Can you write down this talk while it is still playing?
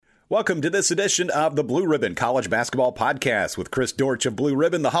Welcome to this edition of the Blue Ribbon College Basketball Podcast with Chris Dortch of Blue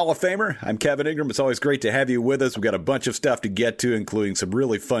Ribbon, the Hall of Famer. I'm Kevin Ingram. It's always great to have you with us. We've got a bunch of stuff to get to, including some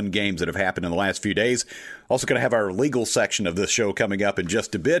really fun games that have happened in the last few days. Also going to have our legal section of this show coming up in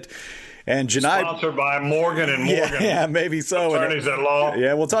just a bit. And Janai, sponsored by Morgan and Morgan. Yeah, maybe so. Attorneys at law.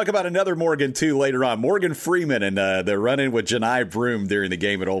 Yeah, we'll talk about another Morgan, too, later on. Morgan Freeman and the run-in with Janai Broom during the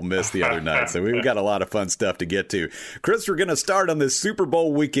game at Ole Miss the other night. So we've got a lot of fun stuff to get to. Chris, we're going to start on this Super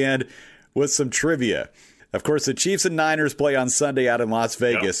Bowl weekend with some trivia. Of course, the Chiefs and Niners play on Sunday out in Las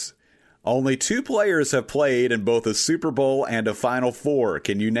Vegas. Yep. Only two players have played in both a Super Bowl and a Final Four.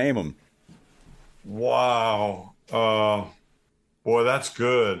 Can you name them? Wow. Boy, that's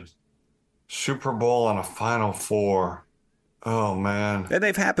good. Super Bowl and a Final Four. Oh, man. And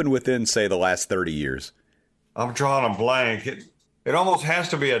they've happened within, say, the last 30 years. I'm drawing a blank. It almost has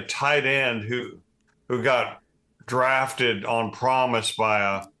to be a tight end who got drafted on promise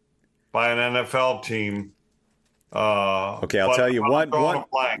by an NFL team. Okay, I'll tell you.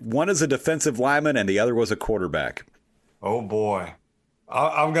 One is a defensive lineman and the other was a quarterback. Oh, boy.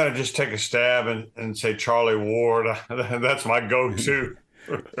 I'm going to just take a stab and say Charlie Ward. That's my go-to.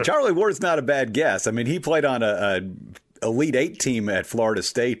 Charlie Ward's not a bad guess. I mean, he played on a Elite Eight team at Florida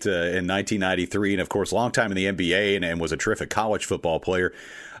State in 1993, and of course, long time in the NBA, and was a terrific college football player.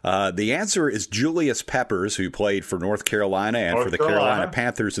 The answer is Julius Peppers, who played for North Carolina and for the Carolina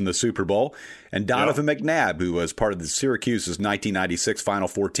Panthers in the Super Bowl, and Donovan McNabb, who was part of the Syracuse's 1996 Final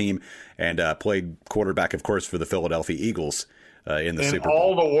Four team and played quarterback, of course, for the Philadelphia Eagles. In the Super Bowl. In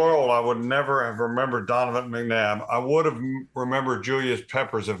all the world, I would never have remembered Donovan McNabb. I would have remembered Julius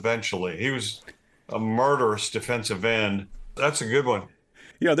Peppers eventually. He was a murderous defensive end. That's a good one.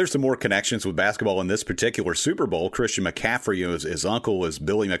 You know, there's some more connections with basketball in this particular Super Bowl. Christian McCaffrey, his uncle was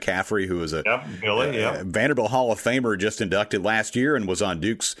Billy McCaffrey, who was a Vanderbilt Hall of Famer, just inducted last year and was on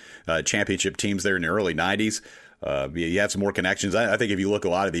Duke's championship teams there in the early 90s. You have some more connections. I think if you look at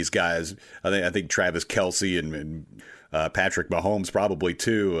a lot of these guys, I think Travis Kelce and Patrick Mahomes probably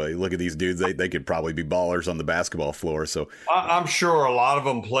too. You look at these dudes; they could probably be ballers on the basketball floor. So I'm sure a lot of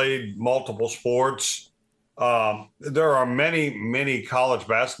them played multiple sports. There are many college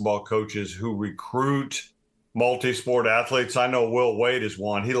basketball coaches who recruit multi-sport athletes. I know Will Wade is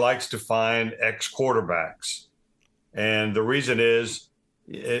one. He likes to find ex-quarterbacks, and the reason is,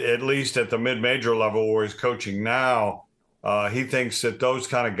 at least at the mid-major level where he's coaching now, he thinks that those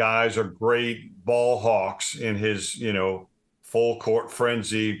kind of guys are great ball hawks in his, full court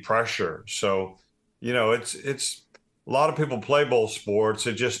frenzy pressure. So, it's a lot of people play both sports.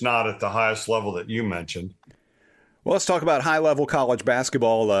 It's just not at the highest level that you mentioned. Well, let's talk about high-level college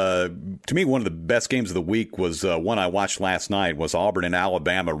basketball. To me, one of the best games of the week was one I watched last night was Auburn and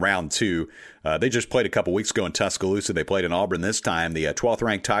Alabama round 2. They just played a couple weeks ago in Tuscaloosa. They played in Auburn this time. The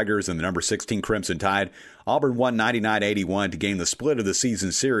 12th-ranked Tigers and the number 16 Crimson Tide. Auburn won 99-81 to gain the split of the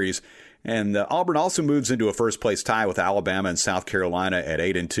season series. And Auburn also moves into a first-place tie with Alabama and South Carolina at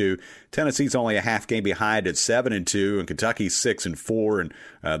 8-2. Tennessee's only a half game behind at 7-2, and Kentucky's 6-4.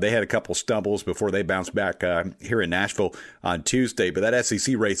 And they had a couple stumbles before they bounced back here in Nashville on Tuesday. But that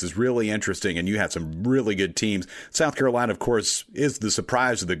SEC race is really interesting, and you have some really good teams. South Carolina, of course, is the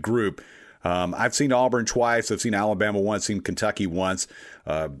surprise of the group. I've seen Auburn twice. I've seen Alabama once, seen Kentucky once.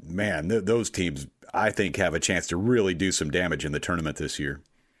 Those teams, I think, have a chance to really do some damage in the tournament this year.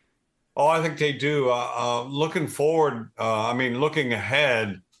 Oh, I think they do. Looking forward, looking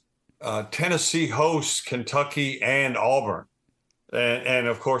ahead, Tennessee hosts Kentucky and Auburn. And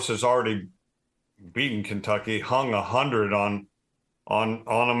of course, has already beaten Kentucky, hung 100 on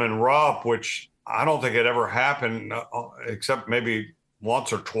them in Rupp, which I don't think it ever happened except maybe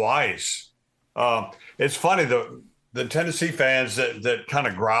once or twice. It's funny, the Tennessee fans that kind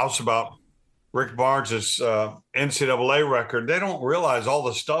of grouse about Rick Barnes' NCAA record, they don't realize all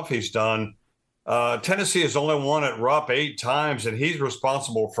the stuff he's done. Tennessee has only won at Rupp 8 times, and he's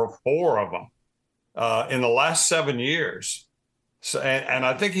responsible for 4 of them in the last 7 years. So, and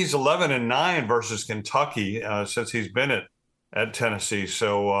I think he's 11-9 versus Kentucky since he's been at Tennessee.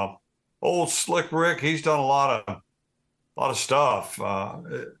 So old Slick Rick, he's done a lot of stuff.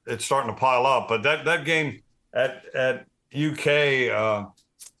 It's starting to pile up. But that game at UK.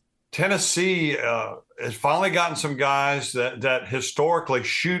 Tennessee has finally gotten some guys that historically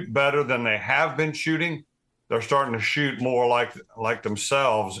shoot better than they have been shooting. They're starting to shoot more like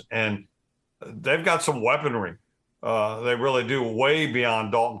themselves, and they've got some weaponry. They really do, way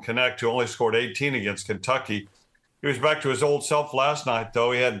beyond Dalton Knecht, who only scored 18 against Kentucky. He was back to his old self last night,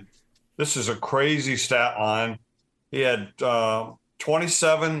 though. This is a crazy stat line. He had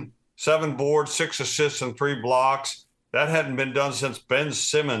 27, 7 boards, 6 assists, and 3 blocks. That hadn't been done since Ben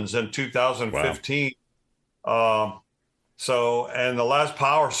Simmons in 2015. Wow. And the last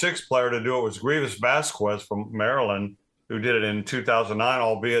Power 6 player to do it was Grievous Vasquez from Maryland, who did it in 2009,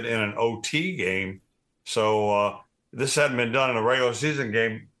 albeit in an OT game. So this hadn't been done in a regular season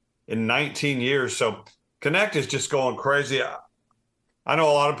game in 19 years. So Connect is just going crazy. I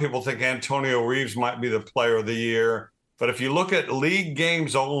know a lot of people think Antonio Reeves might be the player of the year, but if you look at league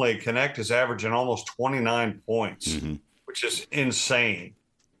games only, Connect is averaging almost 29 points, which is insane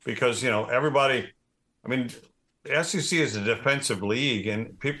because, everybody, the SEC is a defensive league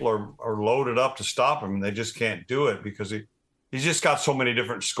and people are loaded up to stop him and they just can't do it because he's just got so many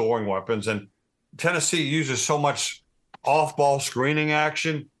different scoring weapons. And Tennessee uses so much off-ball screening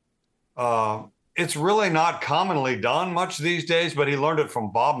action. It's really not commonly done much these days, but he learned it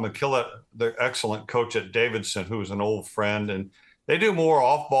from Bob McKillop, the excellent coach at Davidson, who's an old friend. And they do more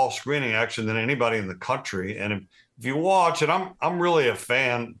off-ball screening action than anybody in the country. And if you watch, and I'm really a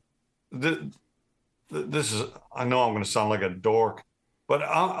fan. This is, I know I'm going to sound like a dork, but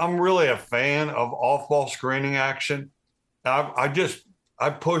I'm really a fan of off-ball screening action. I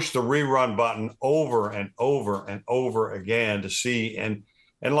push the rerun button over and over and over again to see. And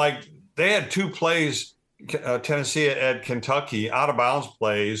like they had two plays, Tennessee at Kentucky, out of bounds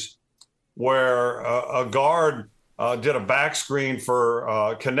plays, where a guard did a back screen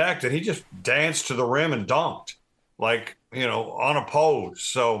for Connect, and he just danced to the rim and dunked, unopposed.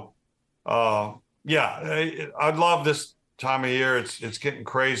 So, I'd love this time of year. It's getting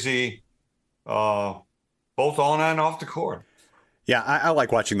crazy, both on and off the court. Yeah, I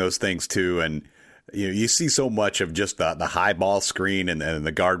like watching those things too, and you see so much of just the high ball screen and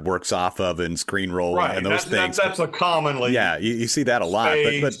the guard works off of and screen roll and those things. That's a commonly you see that a lot.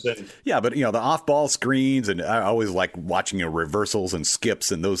 But the off ball screens, and I always like watching reversals and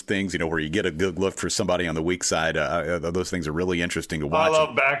skips and those things. Where you get a good look for somebody on the weak side. Those things are really interesting to watch. I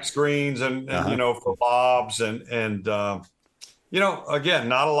love back screens and for lobs and again,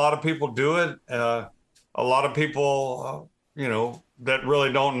 not a lot of people do it. A lot of people that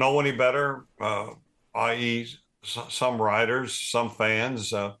really don't know any better, i.e. some writers, some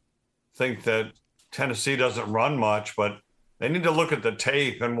fans think that Tennessee doesn't run much, but they need to look at the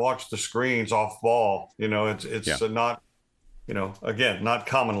tape and watch the screens off ball. It's not, again, not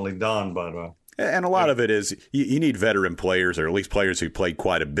commonly done, but. And a lot of it is you need veteran players, or at least players who played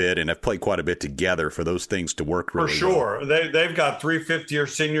quite a bit and have played quite a bit together for those things to work really well. For sure. They've got 3 fifth-year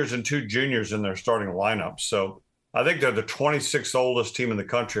seniors and 2 juniors in their starting lineup. So I think they're the 26th oldest team in the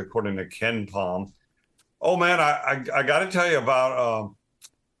country, according to Ken Palm. Oh, man, I got to tell you about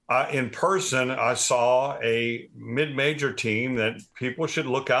in person, I saw a mid-major team that people should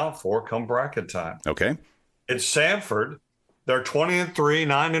look out for come bracket time. Okay. It's Samford. They're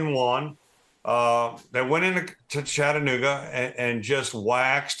 20-3, 9-1. They went into Chattanooga and just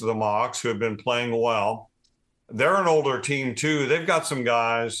waxed the Mocs, who have been playing well. They're an older team, too. They've got some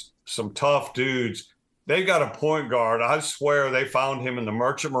guys, some tough dudes. They got a point guard. I swear they found him in the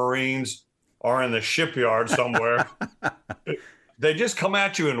Merchant Marines or in the shipyard somewhere. They just come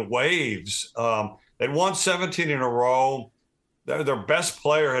at you in waves. They won 17 in a row. Their best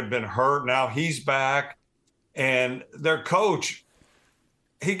player had been hurt. Now he's back. And their coach,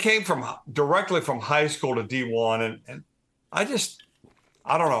 he came directly from high school to D1. And I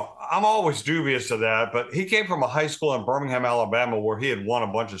don't know. I'm always dubious of that. But he came from a high school in Birmingham, Alabama, where he had won a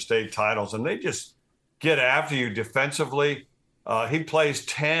bunch of state titles. And they just get after you defensively. He plays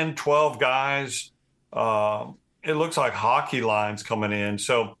 10, 12 guys. It looks like hockey lines coming in.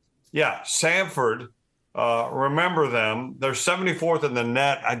 So, Samford, remember them. They're 74th in the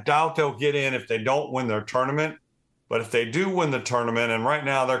net. I doubt they'll get in if they don't win their tournament. But if they do win the tournament, and right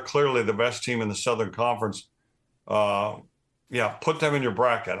now they're clearly the best team in the Southern Conference, put them in your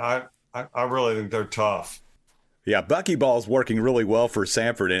bracket. I really think they're tough. Yeah, Buckyball's working really well for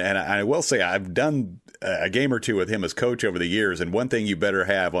Samford, and I will say I've done a game or two with him as coach over the years, and one thing you better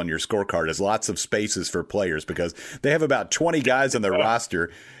have on your scorecard is lots of spaces for players, because they have about 20 guys on their roster,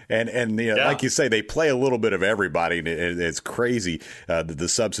 and like you say, they play a little bit of everybody, and it's crazy the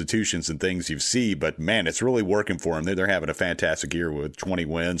substitutions and things you see, but man, it's really working for them. They're having a fantastic year with 20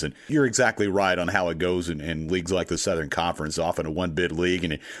 wins, and you're exactly right on how it goes in leagues like the Southern Conference, often a one-bid league,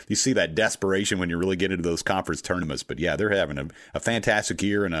 and you see that desperation when you really get into those conference tournaments. But yeah, they're having a fantastic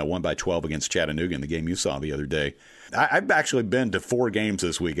year, and won by 12 against Chattanooga in the game you saw the other day. I've actually been to 4 games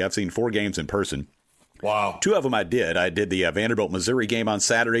this week. I've seen 4 games in person. Wow. 2 of them I did. I did the Vanderbilt-Missouri game on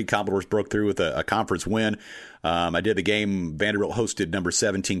Saturday. Commodores broke through with a conference win. I did the game Vanderbilt hosted number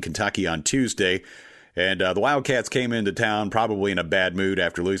 17 Kentucky on Tuesday. And the Wildcats came into town probably in a bad mood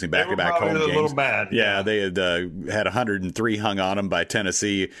after losing back-to-back home games. A little bad. Yeah, they had 103 hung on them by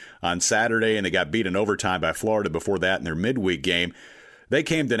Tennessee on Saturday, and they got beat in overtime by Florida before that in their midweek game. They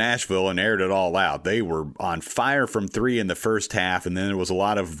came to Nashville and aired it all out. They were on fire from three in the first half, and then there was a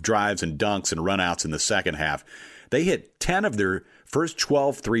lot of drives and dunks and runouts in the second half. They hit 10 of their first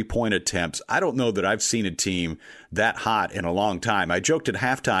 12 three-point attempts. I don't know that I've seen a team that hot in a long time. I joked at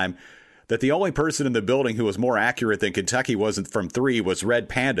halftime that the only person in the building who was more accurate than Kentucky wasn't from three was Red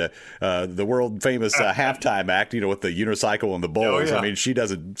Panda, the world famous halftime act, with the unicycle and the bowls. Oh, yeah. I mean, she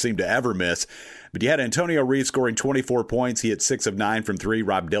doesn't seem to ever miss. But you had Antonio Reeves scoring 24 points. He hit 6 of 9 from three.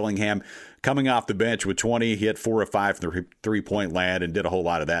 Rob Dillingham coming off the bench with 20. He hit 4 of 5 from the three-point land and did a whole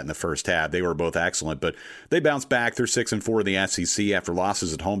lot of that in the first half. They were both excellent, but they bounced back. They're 6-4 in the SEC after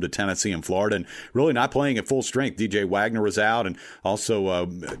losses at home to Tennessee and Florida, and really not playing at full strength. DJ Wagner was out, and also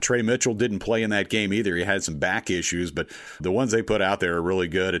Trey Mitchell didn't play in that game either. He had some back issues, but the ones they put out there are really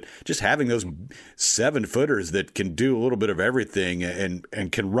good. And just having those 7-footers that can do a little bit of everything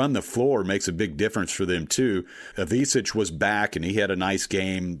and can run the floor makes a big difference for them too. Avicic was back, and he had a nice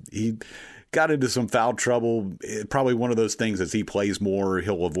game. He got into some foul trouble. Probably one of those things as he plays more,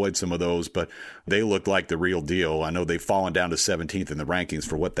 he'll avoid some of those, but they look like the real deal. I know they've fallen down to 17th in the rankings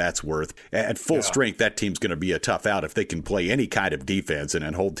for what that's worth. At full strength, that team's going to be a tough out if they can play any kind of defense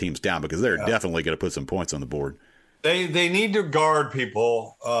and hold teams down, because they're definitely going to put some points on the board. They need to guard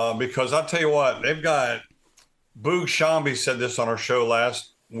people because I'll tell you what, they've got Boog Shambi said this on our show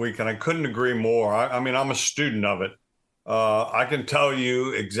last week, and I couldn't agree more. I mean, I'm a student of it. I can tell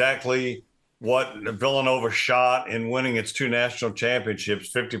you exactly what Villanova shot in winning its 2 national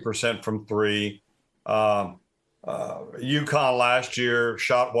championships, 50% from three. UConn last year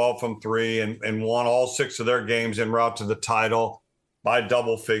shot well from three and won all 6 of their games en route to the title by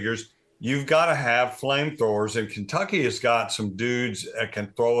double figures. You've got to have flamethrowers, and Kentucky has got some dudes that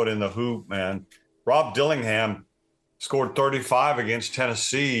can throw it in the hoop, man. Rob Dillingham scored 35 against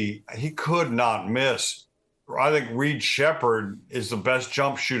Tennessee. He could not miss. I think Reed Shepherd is the best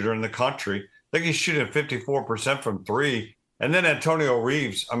jump shooter in the country. I think he's shooting 54% from three. And then Antonio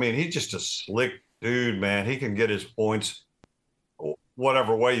Reeves, I mean, he's just a slick dude, man. He can get his points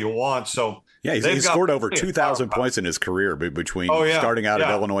whatever way you want. So yeah, he's scored over 2,000 points in his career between starting out at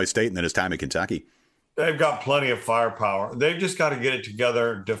Illinois State and then his time at Kentucky. They've got plenty of firepower. They've just got to get it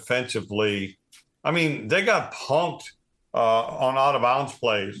together defensively. I mean, they got punked on out-of-bounds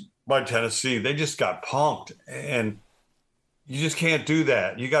plays by Tennessee. They just got punked, and you just can't do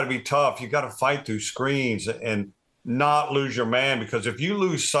that. You got to be tough. You got to fight through screens and not lose your man, because if you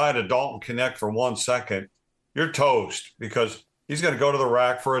lose sight of Dalton Knecht for 1 second, you're toast, because he's going to go to the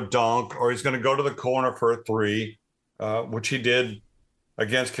rack for a dunk, or he's going to go to the corner for a three, which he did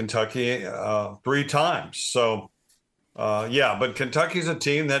against Kentucky 3 times. So, but Kentucky's a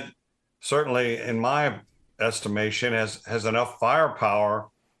team that certainly, in my estimation, has enough firepower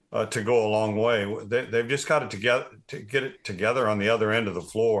to go a long way. They've just got it together to get it together on the other end of the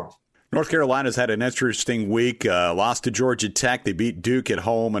floor. North Carolina's had an interesting week. Lost to Georgia Tech. They beat Duke at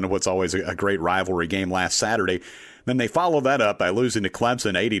home in what's always a great rivalry game last Saturday. Then they followed that up by losing to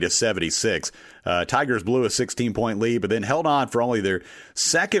Clemson 80-76. Tigers blew a 16-point lead, but then held on for only their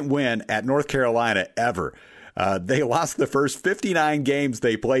second win at North Carolina ever. They lost the first 59 games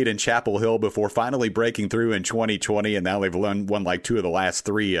they played in Chapel Hill before finally breaking through in 2020, and now they've won like 2 of the last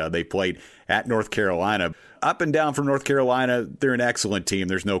 3 they played at North Carolina. Up and down from North Carolina, they're an excellent team,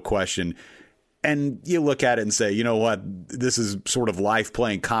 there's no question. And you look at it and say, you know what, this is sort of life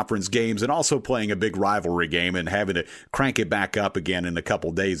playing conference games and also playing a big rivalry game and having to crank it back up again in a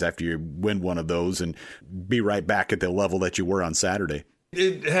couple days after you win one of those and be right back at the level that you were on Saturday.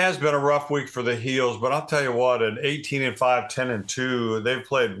 It has been a rough week for the Heels, but I'll tell you what, at 18-5, 10-2, they've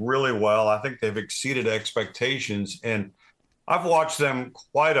played really well. I think they've exceeded expectations, and I've watched them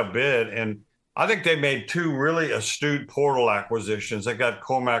quite a bit, and I think they made 2 really astute portal acquisitions. They got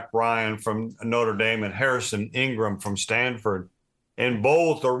Cormac Ryan from Notre Dame and Harrison Ingram from Stanford, and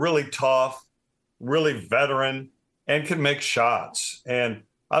both are really tough, really veteran, and can make shots. And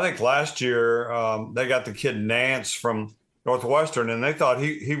I think last year they got the kid Nance from Northwestern, and they thought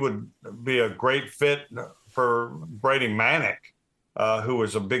he would be a great fit for Brady Manick, who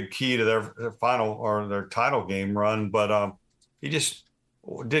was a big key to their final or their title game run, but he just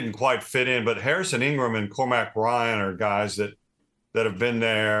didn't quite fit in. But Harrison Ingram and Cormac Ryan are guys that have been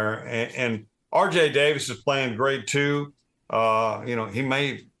there, and RJ Davis is playing great too. He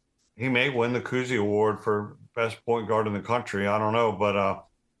may win the Cousy Award for best point guard in the country. I don't know, but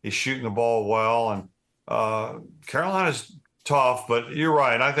he's shooting the ball well, and Carolina's tough. But you're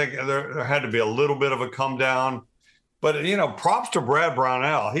right. I think there had to be a little bit of a come down. But, props to Brad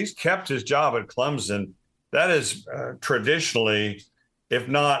Brownell. He's kept his job at Clemson. That is traditionally, if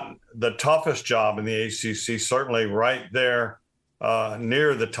not the toughest job in the ACC, certainly right there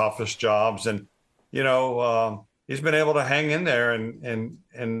near the toughest jobs. And, he's been able to hang in there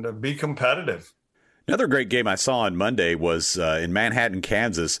and be competitive. Another great game I saw on Monday was in Manhattan,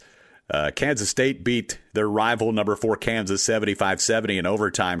 Kansas. Kansas State beat their rival, number 4 Kansas, 75-70 in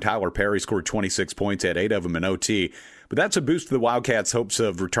overtime. Tyler Perry scored 26 points, had 8 of them in OT. But that's a boost to the Wildcats' hopes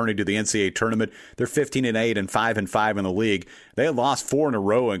of returning to the NCAA tournament. They're 15-8 and 5-5 in the league. They had lost 4 in a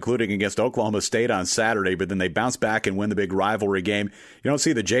row, including against Oklahoma State on Saturday, but then they bounced back and win the big rivalry game. You don't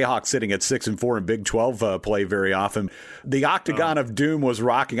see the Jayhawks sitting at 6-4 in Big 12 play very often. The Octagon of Doom was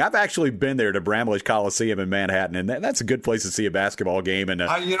rocking. I've actually been there to Bramlage Coliseum in Manhattan, and that's a good place to see a basketball game, and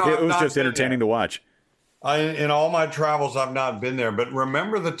it was just entertaining to watch. In all my travels, I've not been there, but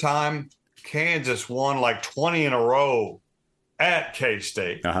remember the time Kansas won like 20 in a row at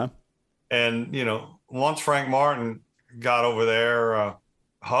K-State. Uh-huh. And, once Frank Martin got over there,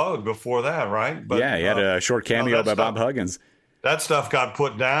 Hug before that, right? But, yeah, he had a short cameo by Bob Huggins. That stuff got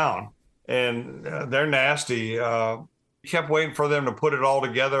put down, and they're nasty. Kept waiting for them to put it all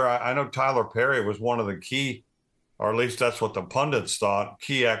together. I know Tyler Perry was one of the key, or at least that's what the pundits thought,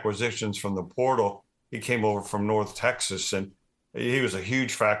 key acquisitions from the portal. He came over from North Texas, and he was a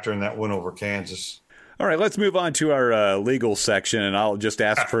huge factor in that win over Kansas. All right, let's move on to our legal section, and I'll just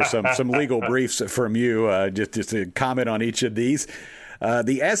ask for some legal briefs from you, just to comment on each of these.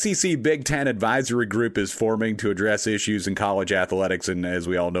 The SEC Big Ten Advisory Group is forming to address issues in college athletics, and as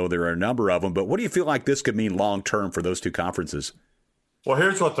we all know, there are a number of them. But what do you feel like this could mean long-term for those two conferences? Well,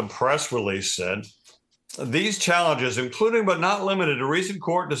 here's what the press release said. These challenges, including but not limited to recent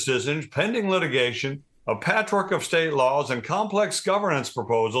court decisions, pending litigation, a patchwork of state laws, and complex governance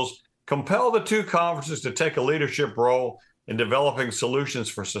proposals, compel the two conferences to take a leadership role in developing solutions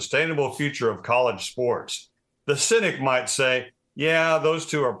for sustainable future of college sports. The cynic might say, yeah, those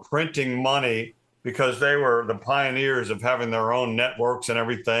two are printing money because they were the pioneers of having their own networks and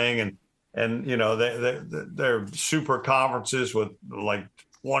everything. And they're super conferences with like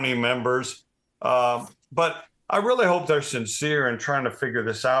 20 members. But I really hope they're sincere in trying to figure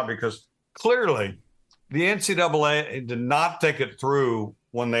this out, because clearly the NCAA did not think it through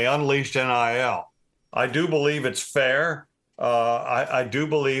when they unleashed NIL. I do believe it's fair. I do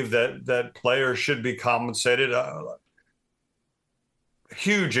believe that players should be compensated.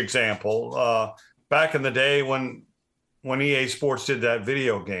 Huge example. Back in the day when EA Sports did that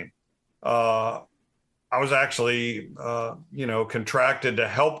video game, I was actually contracted to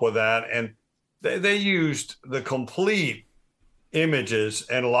help with that, and they used the complete images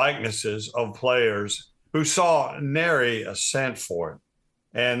and likenesses of players who saw nary a cent for it.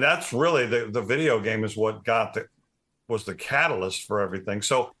 And that's really the video game is what was the catalyst for everything.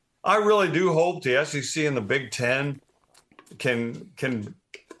 So I really do hope the SEC and the Big Ten can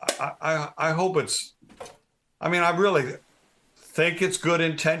I hope it's, I really think it's good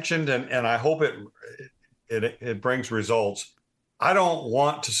intentioned, and I hope it brings results. I don't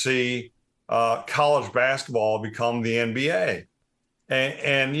want to see college basketball become the NBA.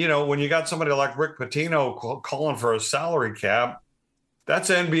 And when you got somebody like Rick Pitino calling for a salary cap, that's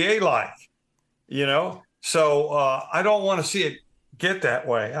NBA-like, So I don't want to see it get that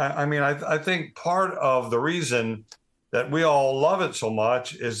way. I think part of the reason that we all love it so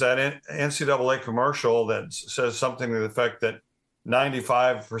much is that NCAA commercial that says something to the effect that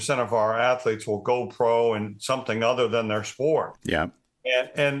 95% of our athletes will go pro in something other than their sport. Yeah.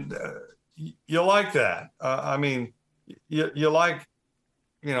 And you like that. You like,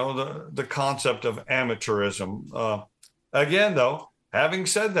 the concept of amateurism. Again, though, having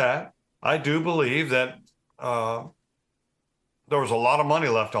said that, I do believe that there was a lot of money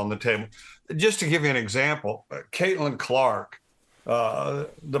left on the table. Just to give you an example, Caitlin Clark,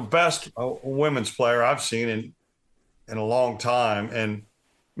 the best women's player I've seen in a long time, and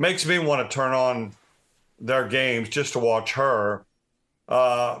makes me want to turn on their games just to watch her.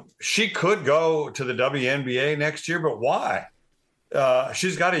 She could go to the WNBA next year, but why?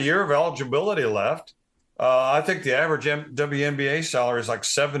 She's got a year of eligibility left. I think the average WNBA salary is like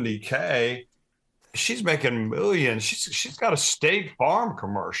 $70K. She's making millions. She's got a State Farm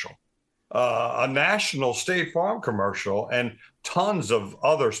commercial, a national State Farm commercial, and tons of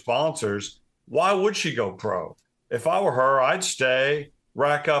other sponsors. Why would she go pro? If I were her, I'd stay,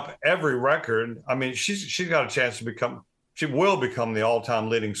 rack up every record. She's got a chance to she will become the all-time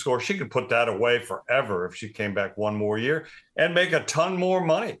leading scorer. She could put that away forever if she came back one more year and make a ton more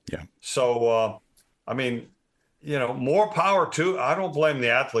money. Yeah. So, more power to. I don't blame the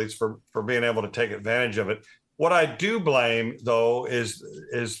athletes for being able to take advantage of it. What I do blame, though, is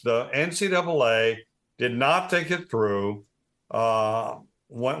the NCAA did not think it through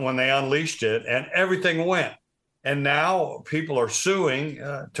when they unleashed it, and everything went. And now people are suing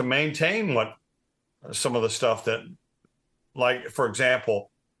to maintain what some of the stuff that, like, for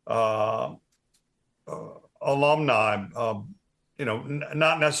example, alumni,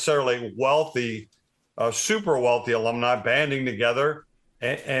 not necessarily wealthy, super wealthy alumni banding together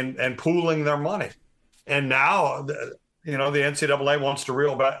and pooling their money. And now, the NCAA wants to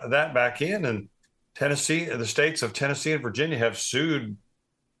reel that back in. And Tennessee, the states of Tennessee and Virginia have sued.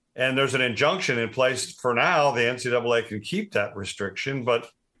 And there's an injunction in place for now. The NCAA can keep that restriction, but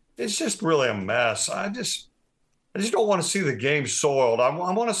it's just really a mess. I just don't want to see the game soiled. I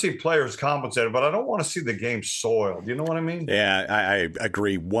want to see players compensated, but I don't want to see the game soiled. You know what I mean? Yeah, I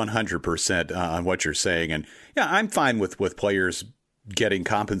agree 100% on what you're saying. And yeah, I'm fine with players getting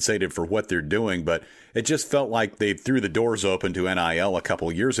compensated for what they're doing, but it just felt like they threw the doors open to NIL a couple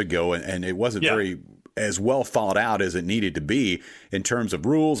of years ago, and it wasn't very as well thought out as it needed to be in terms of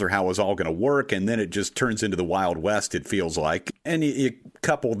rules or how it was all going to work. And then it just turns into the Wild West, it feels like. And you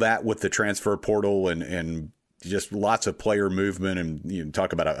couple that with the transfer portal and just lots of player movement, and you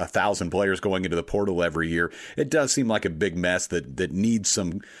talk about 1,000 players going into the portal every year. It does seem like a big mess that needs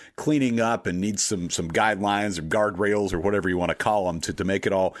some cleaning up and needs some guidelines or guardrails or whatever you want to call them to make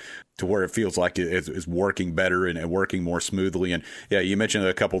it all to where it feels like it's working better and working more smoothly. And yeah, you mentioned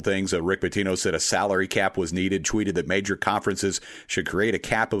a couple things. Rick Pitino said a salary cap was needed, tweeted that major conferences should create a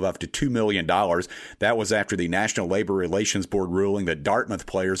cap of up to $2 million. That was after the National Labor Relations Board ruling that Dartmouth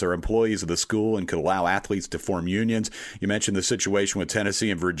players are employees of the school and could allow athletes to form unions. You mentioned the situation with Tennessee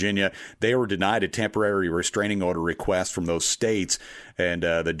and Virginia. They were denied a temporary restraining order request from those states, and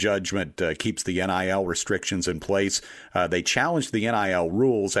the judgment keeps the NIL restrictions in place. They challenged the NIL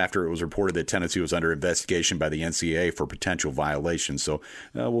rules after it was reported that Tennessee was under investigation by the NCAA for potential violations. So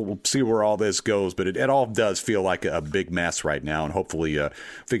we'll see where all this goes, but it all does feel like a big mess right now, and hopefully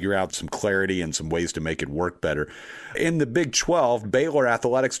figure out some clarity and some ways to make it work better. In the Big 12, Baylor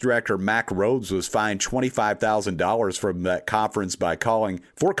Athletics Director Mack Rhoades was fined $25,000 from that conference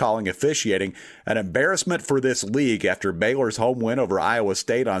for calling officiating an embarrassment for this league after Baylor's home win over Iowa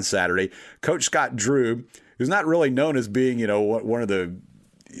State on Saturday. Coach Scott Drew, who's not really known as being, one of the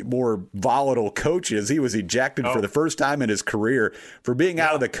more volatile coaches, he was ejected for the first time in his career for being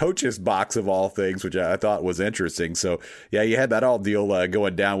out of the coach's box of all things, which I thought was interesting. So, yeah, you had that all deal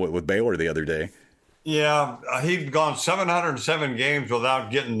going down with Baylor the other day. Yeah, he'd gone 707 games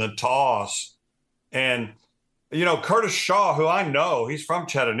without getting the toss. And, Curtis Shaw, who I know, he's from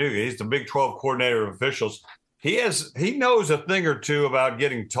Chattanooga. He's the Big 12 coordinator of officials. He knows a thing or two about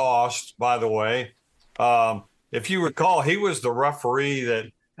getting tossed, by the way. If you recall, he was the referee that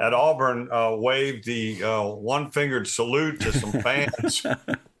at Auburn waved the one-fingered salute to some fans.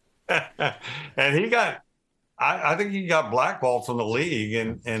 And I think he got blackballed from the league.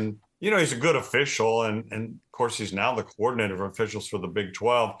 And he's a good official. And of course, he's now the coordinator of officials for the Big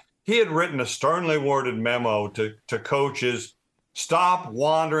 12. He had written a sternly worded memo to coaches: stop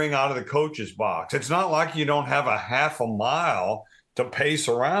wandering out of the coach's box. It's not like you don't have a half a mile to pace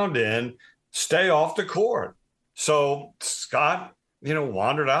around in. Stay off the court. So Scott,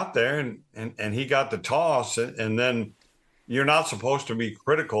 wandered out there and he got the toss. And then you're not supposed to be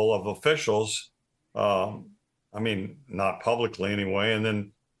critical of officials. Not publicly anyway. And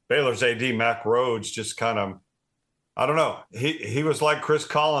then Baylor's AD, Mack Rhoades, just kind of, I don't know. He was like Chris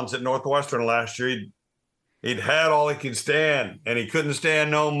Collins at Northwestern last year. He'd had all he could stand, and he couldn't stand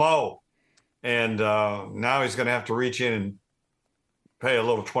no mo. And now he's going to have to reach in and pay a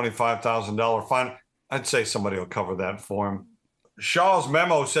little $25,000 fine. I'd say somebody will cover that for him. Shaw's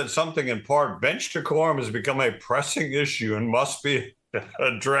memo said something in part: bench decorum has become a pressing issue and must be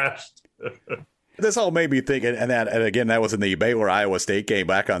addressed. This all made me think, and again, that was in the Baylor-Iowa State game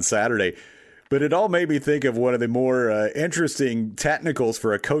back on Saturday, but it all made me think of one of the more interesting technicals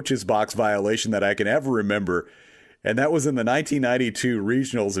for a coach's box violation that I can ever remember, and that was in the 1992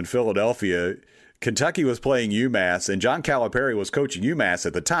 regionals in Philadelphia. Kentucky was playing UMass, and John Calipari was coaching UMass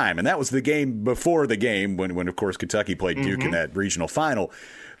at the time, and that was the game before the game when of course, Kentucky played Duke in that regional final.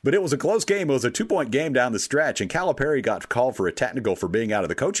 But it was a close game. It was a 2-point game down the stretch, and Calipari got called for a technical for being out of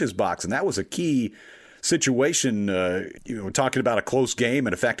the coach's box, and that was a key situation, talking about a close game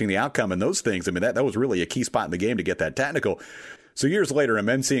and affecting the outcome and those things. I mean, that was really a key spot in the game to get that technical. So years later, I'm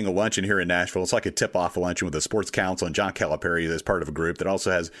emceeing a luncheon here in Nashville. It's like a tip-off luncheon with the Sports Council and John Calipari as part of a group that also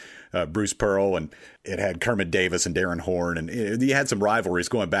has Bruce Pearl, and it had Kermit Davis and Darren Horn. And you had some rivalries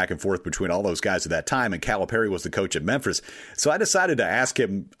going back and forth between all those guys at that time, and Calipari was the coach at Memphis. So I decided to ask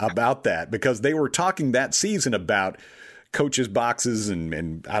him about that because they were talking that season about coaches' boxes,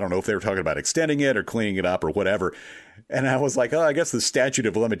 and I don't know if they were talking about extending it or cleaning it up or whatever. And I was like, oh, I guess the statute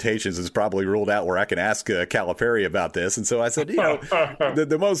of limitations is probably ruled out where I can ask Calipari about this. And so I said,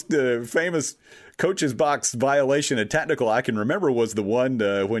 the most famous coach's box violation and technical I can remember was the one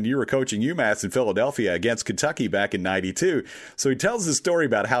when you were coaching UMass in Philadelphia against Kentucky back in '92. So he tells the story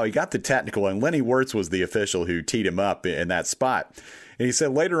about how he got the technical, and Lenny Wirtz was the official who teed him up in that spot. And he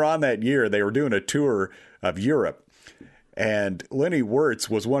said later on that year, they were doing a tour of Europe. And Lenny Wirtz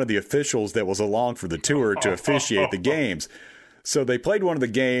was one of the officials that was along for the tour to officiate the games. So they played one of the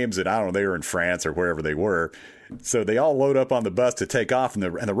games, and I don't know, they were in France or wherever they were. So they all load up on the bus to take off, and the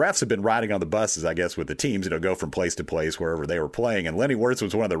refs have been riding on the buses, I guess, with the teams, go from place to place wherever they were playing. And Lenny Wirtz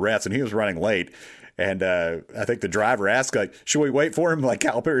was one of the refs, and he was running late. And I think the driver asked, like, should we wait for him? Like,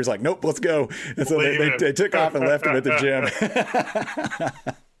 Calipari's like, nope, let's go. And so they took off and left him at the gym.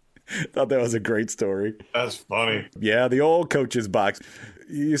 Thought that was a great story. That's funny. Yeah, the old coach's box.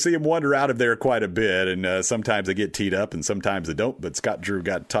 You see him wander out of there quite a bit, and sometimes they get teed up and sometimes they don't. But Scott Drew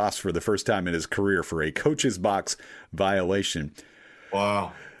got tossed for the first time in his career for a coach's box violation.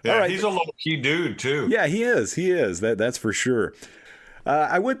 Wow. Yeah, right. He's a low-key dude, too. Yeah, he is. He is. That's for sure.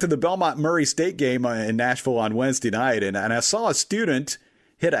 I went to the Belmont Murray State game in Nashville on Wednesday night, and I saw a student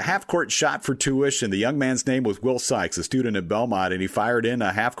hit a half-court shot for tuition. The young man's name was Will Sykes, a student at Belmont, and he fired in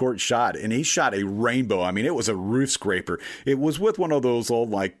a half-court shot, and he shot a rainbow. I mean, it was a roof scraper. It was with one of those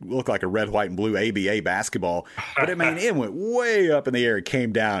old, looked like a red, white, and blue ABA basketball, but it went way up in the air. It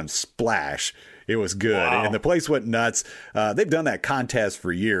came down, splash. It was good. Wow. And the place went nuts. They've done that contest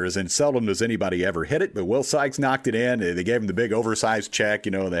for years, and seldom does anybody ever hit it. But Will Sykes knocked it in. They gave him the big oversized check.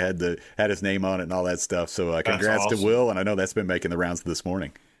 They had his name on it and all that stuff. So congrats to Will. And I know that's been making the rounds this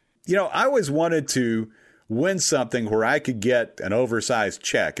morning. I always wanted to win something where I could get an oversized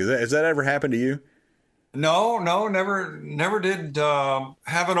check. Has that ever happened to you? No, never did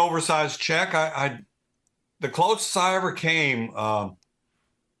have an oversized check. The closest I ever came,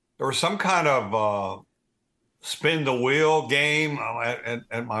 there was some kind of spin the wheel game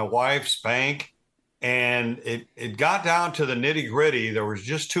at my wife's bank, and it got down to the nitty gritty. There was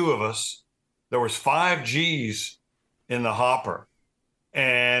just two of us. There was 5 G's in the hopper,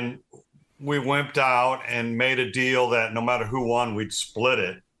 and we wimped out and made a deal that no matter who won, we'd split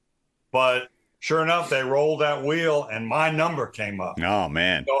it. But sure enough, they rolled that wheel, and my number came up. Oh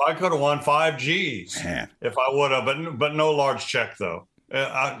man! So I could have won 5 G's if I would have, but no large check though.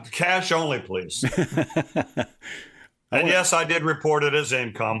 Cash only, please. And yes, I did report it as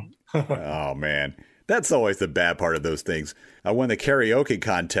income. Oh, man. That's always the bad part of those things. I won the karaoke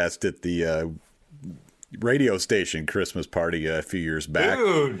contest at the radio station Christmas party a few years back.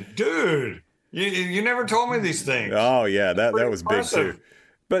 Dude. You never told me these things. Oh, yeah. That was impressive. Big, too.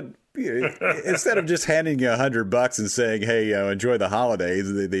 But instead of just handing you $100 and saying, hey, enjoy the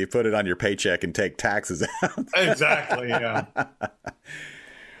holidays, they put it on your paycheck and take taxes out. Exactly, yeah.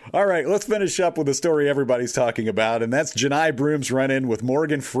 All right, let's finish up with a story everybody's talking about, and that's Johni Broome's run-in with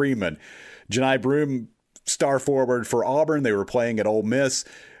Morgan Freeman. Johni Broome, star forward for Auburn. They were playing at Ole Miss,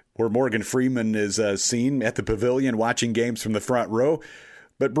 where Morgan Freeman is seen at the pavilion watching games from the front row.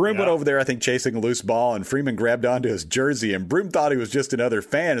 But Broome went over there, I think, chasing a loose ball, and Freeman grabbed onto his jersey, and Broome thought he was just another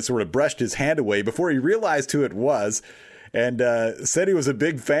fan and sort of brushed his hand away before he realized who it was, and said he was a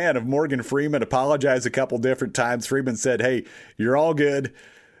big fan of Morgan Freeman, apologized a couple different times. Freeman said, hey, you're all good.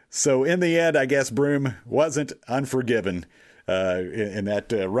 So in the end, I guess Broome wasn't unforgiven in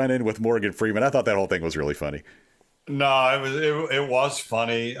that run-in with Morgan Freeman. I thought that whole thing was really funny. No, it was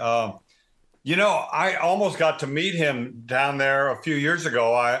funny. I almost got to meet him down there a few years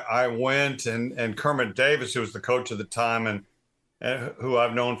ago. I went and Kermit Davis, who was the coach at the time and who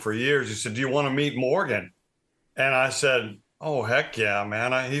I've known for years, he said, do you want to meet Morgan? And I said, oh, heck yeah,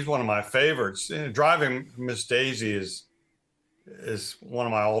 man. He's one of my favorites. Driving Miss Daisy is one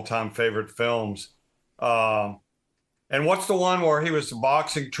of my all-time favorite films. And what's the one where he was the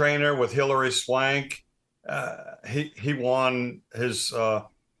boxing trainer with Hilary Swank? He won his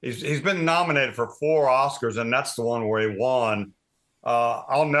he's been nominated for 4 Oscars, and that's the one where he won.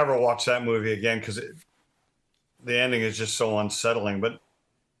 I'll never watch that movie again because the ending is just so unsettling. But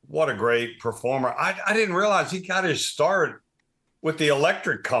what a great performer. I didn't realize he got his start with the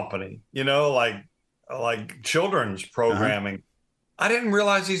electric company, like children's programming. I didn't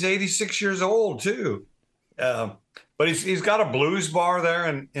realize he's 86 years old too. But but he's got a blues bar there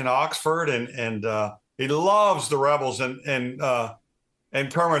in Oxford, and he loves the Rebels. And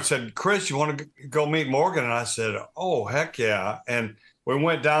Kermit said, "Chris, you want to go meet Morgan?" And I said, "Oh, heck yeah!" And we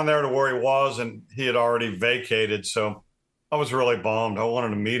went down there to where he was, and he had already vacated. So I was really bummed. I wanted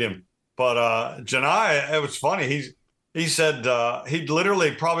to meet him. But Janai, it was funny. He said he'd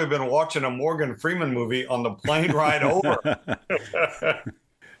literally probably been watching a Morgan Freeman movie on the plane ride over.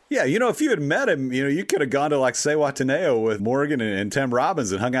 Yeah, if you had met him, you could have gone to like Sewataneo with Morgan and Tim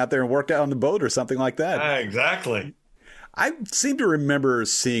Robbins and hung out there and worked out on the boat or something like that. Exactly. I seem to remember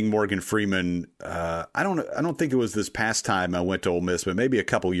seeing Morgan Freeman. I don't think it was this past time I went to Ole Miss, but maybe a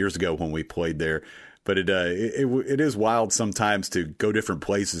couple years ago when we played there. But it is wild sometimes to go different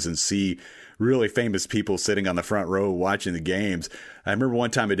places and see really famous people sitting on the front row watching the games. I remember one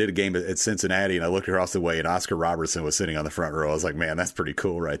time I did a game at Cincinnati and I looked across the way and Oscar Robertson was sitting on the front row. I was like, man, that's pretty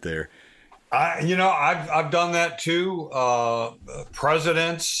cool right there. I've done that too.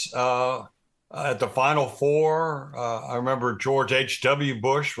 Presidents at the Final Four. I remember George H.W.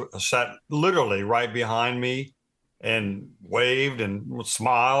 Bush sat literally right behind me and waved and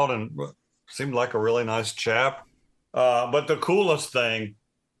smiled and seemed like a really nice chap. But the coolest thing,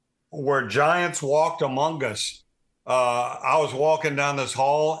 where giants walked among us, I was walking down this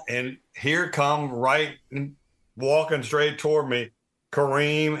hall, and here come walking straight toward me,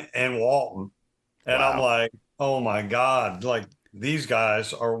 Kareem and Walton. And wow. I'm like, oh my God, like these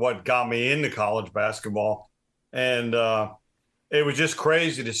guys are what got me into college basketball. And it was just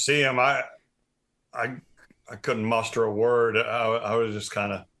crazy to see them. I couldn't muster a word. I was just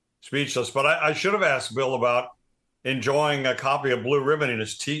kind of speechless. But I should have asked Bill about enjoying a copy of Blue Ribbon in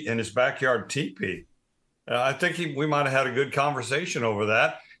his backyard teepee. I think we might have had a good conversation over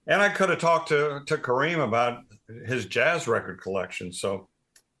that. And I could have talked to Kareem about his jazz record collection. So,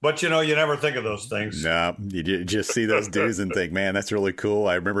 but you never think of those things. No, you just see those dudes and think, man, that's really cool.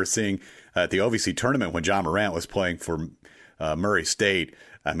 I remember seeing at the OVC tournament when John Morant was playing for Murray State.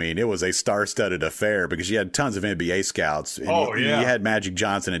 I mean, it was a star-studded affair because you had tons of NBA scouts. And you had Magic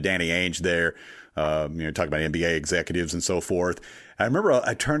Johnson and Danny Ainge there. Talking about NBA executives and so forth. I remember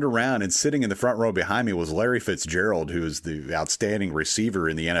I turned around and sitting in the front row behind me was Larry Fitzgerald, who is the outstanding receiver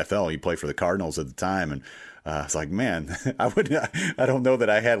in the NFL. He played for the Cardinals at the time. And I was like, man, I don't know that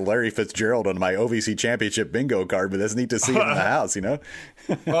I had Larry Fitzgerald on my OVC championship bingo card, but that's neat to see him in the house,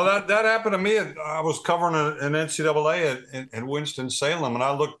 Well, that happened to me. I was covering an NCAA in Winston-Salem, and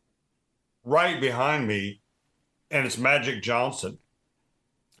I looked right behind me, and it's Magic Johnson.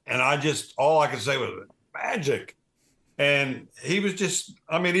 And all I could say was Magic. And he was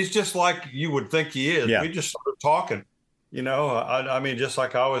he's just like you would think he is. Yeah. We just started talking, just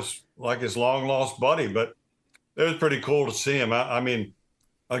like I was like his long lost buddy, but it was pretty cool to see him.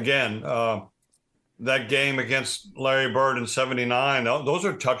 Again, that game against Larry Bird in '79, those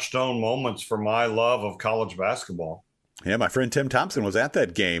are touchstone moments for my love of college basketball. Yeah, my friend Tim Thompson was at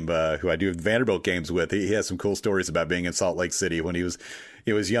that game, who I do Vanderbilt games with. He has some cool stories about being in Salt Lake City when he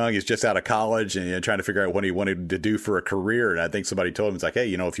was young. He's just out of college and trying to figure out what he wanted to do for a career. And I think somebody told him, it's like,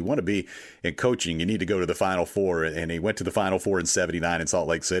 hey, if you want to be in coaching, you need to go to the Final Four. And he went to the Final Four in '79 in Salt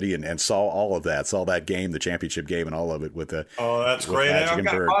Lake City and saw all of that, saw that game, the championship game, and all of it with the. Oh, that's great.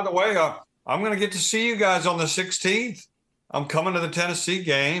 By the way, I'm going to get to see you guys on the 16th. I'm coming to the Tennessee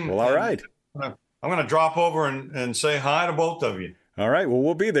game. Well, all right. I'm going to drop over and say hi to both of you. All right. Well,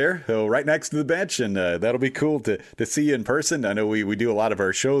 we'll be there right next to the bench, and that'll be cool to see you in person. I know we do a lot of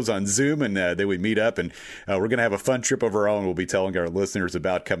our shows on Zoom, and then we meet up, and we're going to have a fun trip of our own. We'll be telling our listeners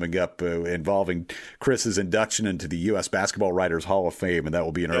about coming up involving Chris's induction into the U.S. Basketball Writers Hall of Fame, and that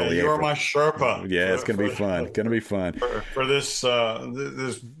will be in early April. You're my Sherpa. Yeah, it's going to be fun. Going to be fun. For this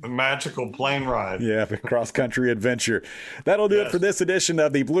magical plane ride. Yeah, cross-country adventure. That'll do it for this edition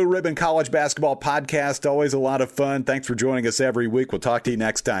of the Blue Ribbon College Basketball Podcast. Always a lot of fun. Thanks for joining us every week. We'll talk to you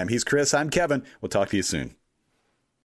next time. He's Chris. I'm Kevin. We'll talk to you soon.